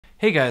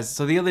Hey guys,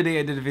 so the other day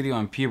I did a video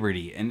on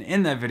puberty, and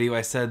in that video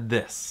I said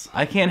this: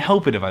 I can't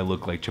help it if I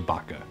look like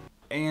Chewbacca.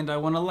 And I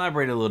want to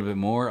elaborate a little bit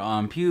more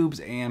on pubes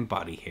and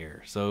body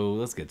hair, so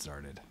let's get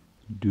started.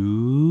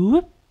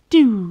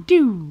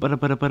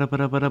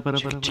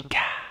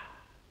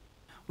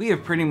 We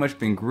have pretty much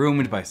been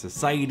groomed by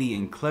society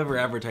and clever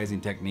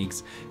advertising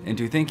techniques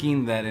into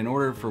thinking that in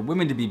order for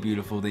women to be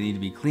beautiful, they need to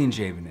be clean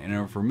shaven. And in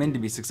order for men to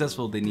be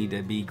successful, they need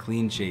to be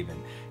clean shaven.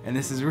 And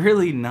this is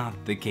really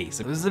not the case.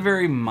 This is a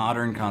very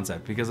modern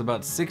concept because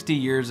about 60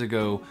 years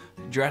ago,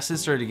 dresses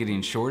started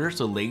getting shorter,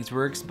 so legs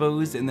were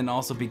exposed, and then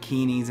also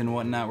bikinis and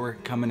whatnot were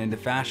coming into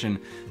fashion.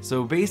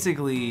 So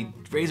basically,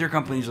 razor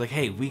companies were like,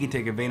 hey, we can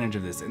take advantage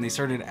of this. And they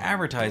started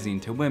advertising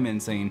to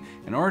women saying,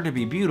 in order to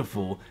be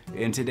beautiful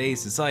in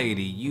today's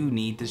society, you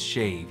need to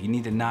shave. You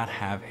need to not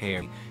have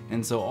hair.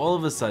 And so all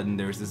of a sudden,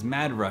 there's this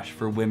mad rush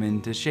for women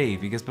to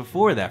shave, because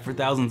before that, for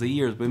thousands of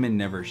years, women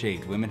never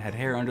shaved. Women had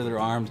hair under their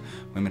arms,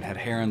 women had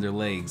hair on their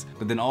legs,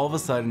 but then all of a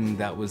sudden,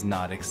 that was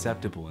not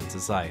acceptable in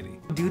society.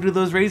 Due to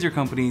those razor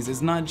companies,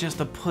 it's not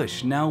just a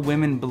push. Now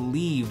women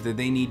believe that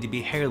they need to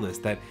be hairless,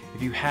 that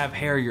if you have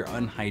hair, you're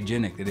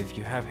unhygienic, that if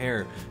you have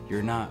hair,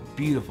 you're not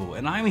beautiful.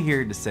 And I'm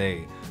here to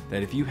say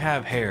that if you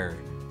have hair,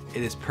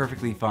 it is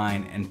perfectly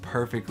fine and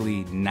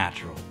perfectly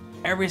natural.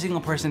 Every single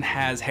person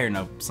has hair.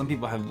 Now, some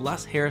people have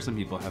less hair, some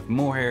people have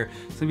more hair,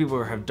 some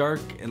people have dark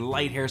and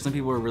light hair, some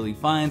people are really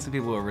fine, some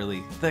people are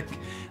really thick.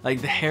 Like,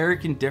 the hair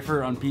can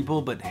differ on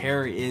people, but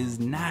hair is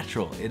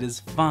natural. It is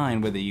fine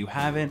whether you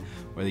have it,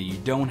 whether you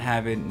don't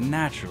have it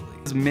naturally.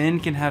 Men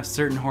can have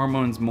certain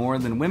hormones more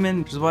than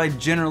women, which is why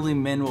generally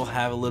men will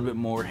have a little bit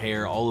more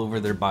hair all over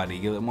their body.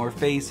 You get more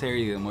face hair,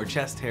 you get more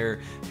chest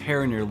hair,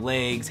 hair on your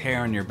legs,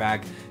 hair on your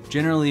back.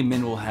 Generally,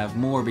 men will have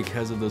more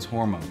because of those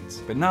hormones.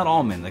 But not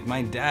all men. Like,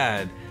 my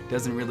dad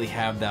doesn't really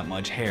have that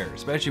much hair,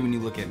 especially when you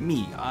look at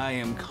me. I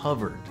am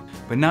covered.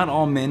 But not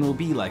all men will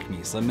be like me.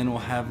 Some men will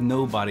have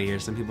no body hair,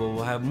 some people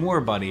will have more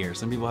body hair,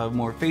 some people have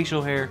more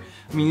facial hair.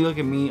 I mean, you look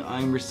at me,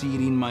 I'm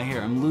receding my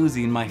hair, I'm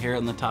losing my hair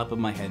on the top of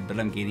my head, but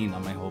I'm gaining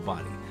on my whole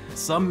body.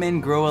 Some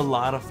men grow a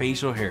lot of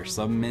facial hair,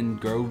 some men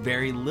grow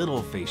very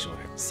little facial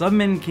hair. Some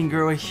men can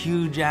grow a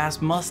huge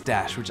ass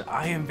mustache, which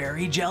I am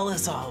very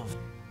jealous of.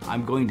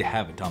 I'm going to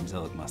have a Tom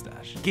Selleck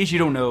mustache. In case you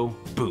don't know,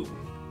 boom,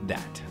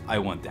 that. I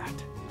want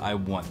that. I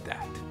want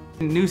that.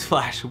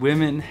 Newsflash,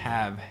 women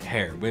have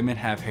hair. Women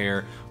have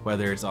hair,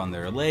 whether it's on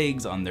their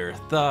legs, on their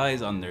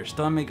thighs, on their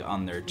stomach,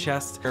 on their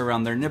chest,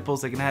 around their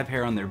nipples. They can have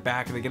hair on their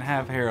back, they can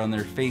have hair on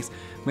their face.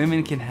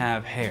 Women can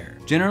have hair.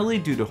 Generally,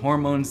 due to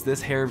hormones,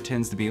 this hair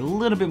tends to be a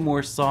little bit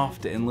more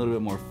soft and a little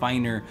bit more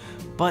finer,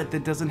 but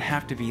that doesn't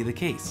have to be the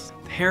case.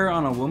 Hair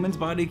on a woman's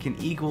body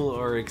can equal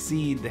or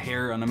exceed the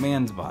hair on a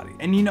man's body.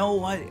 And you know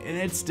what? And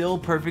it's still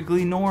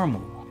perfectly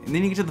normal. And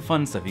then you get to the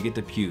fun stuff, you get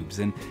to pubes.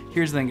 And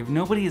here's the thing, if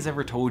nobody has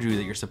ever told you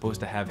that you're supposed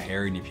to have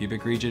hair in your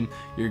pubic region,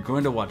 you're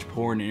going to watch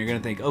porn and you're gonna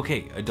think,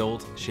 okay,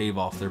 adults shave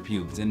off their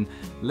pubes. And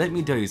let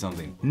me tell you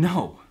something,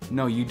 no,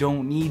 you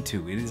don't need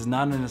to. It is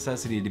not a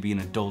necessity to be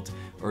an adult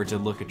or to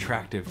look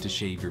attractive to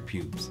shave your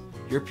pubes.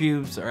 Your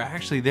pubes are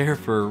actually there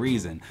for a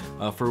reason.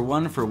 For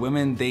one, for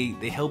women,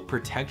 they help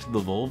protect the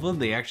vulva.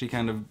 They actually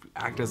kind of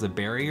act as a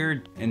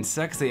barrier. In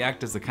sex, they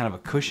act as a kind of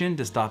a cushion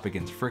to stop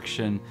against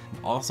friction.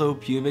 Also,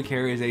 pubic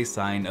hair is a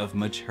sign of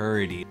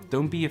maturity.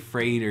 Don't be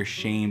afraid or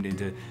shamed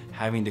into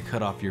having to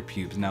cut off your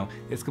pubes. Now,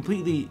 it's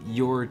completely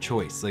your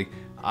choice. Like,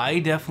 I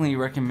definitely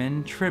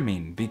recommend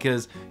trimming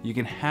because you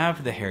can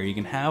have the hair, you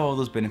can have all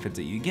those benefits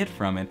that you get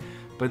from it,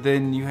 but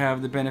then you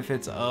have the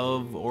benefits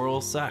of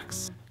oral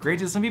sex.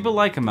 Granted, some people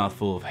like a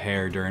mouthful of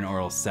hair during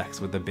oral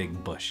sex with a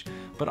big bush,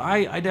 but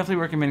I definitely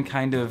recommend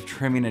kind of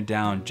trimming it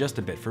down just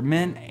a bit for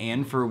men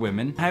and for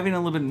women. Having a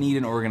little bit neat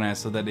and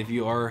organized so that if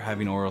you are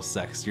having oral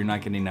sex, you're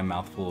not getting a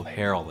mouthful of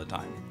hair all the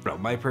time. But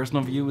my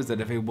personal view is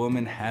that if a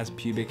woman has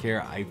pubic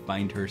hair, I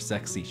find her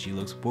sexy. She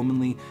looks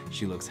womanly,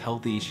 she looks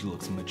healthy, she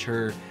looks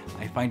mature.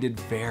 I find it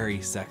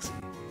very sexy.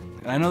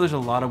 And I know there's a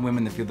lot of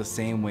women that feel the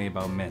same way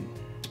about men.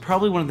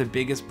 Probably one of the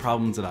biggest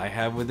problems that I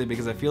have with it,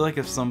 because I feel like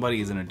if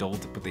somebody is an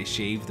adult but they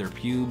shave their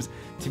pubes,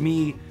 to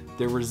me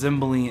they're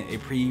resembling a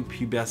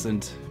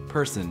prepubescent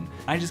person.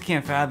 I just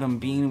can't fathom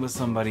being with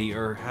somebody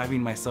or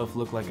having myself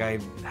look like I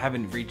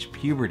haven't reached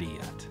puberty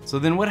yet. So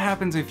then what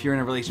happens if you're in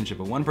a relationship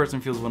and one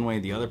person feels one way,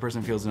 the other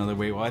person feels another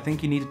way? Well, I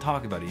think you need to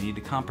talk about it, you need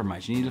to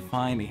compromise, you need to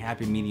find a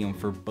happy medium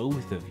for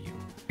both of you.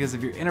 Because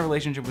if you're in a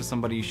relationship with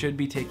somebody, you should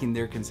be taking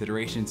their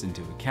considerations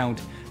into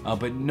account,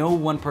 but no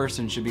one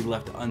person should be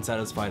left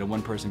unsatisfied and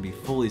one person be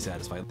fully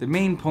satisfied. The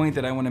main point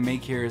that I want to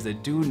make here is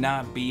that do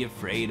not be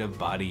afraid of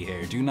body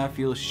hair. Do not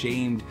feel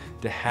shamed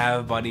to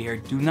have body hair.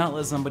 Do not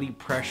let somebody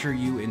pressure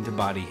you into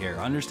body hair.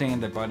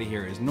 Understand that body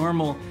hair is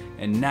normal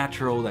and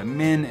natural, that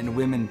men and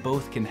women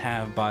both can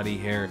have body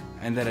hair,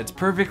 and that it's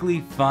perfectly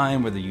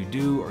fine whether you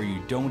do or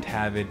you don't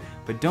have it,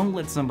 but don't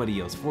let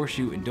somebody else force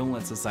you and don't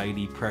let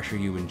society pressure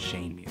you and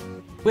shame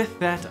you. With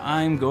that,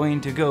 I'm going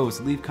to go,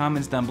 so leave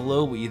comments down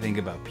below what you think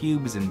about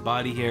pubes and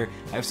body hair.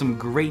 I have some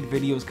great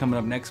videos coming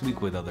up next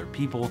week with other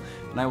people,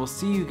 and I will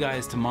see you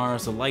guys tomorrow,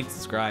 so like,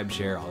 subscribe,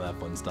 share, all that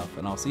fun stuff,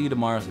 and I'll see you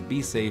tomorrow, so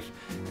be safe,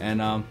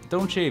 and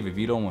don't shave if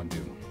you don't want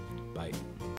to.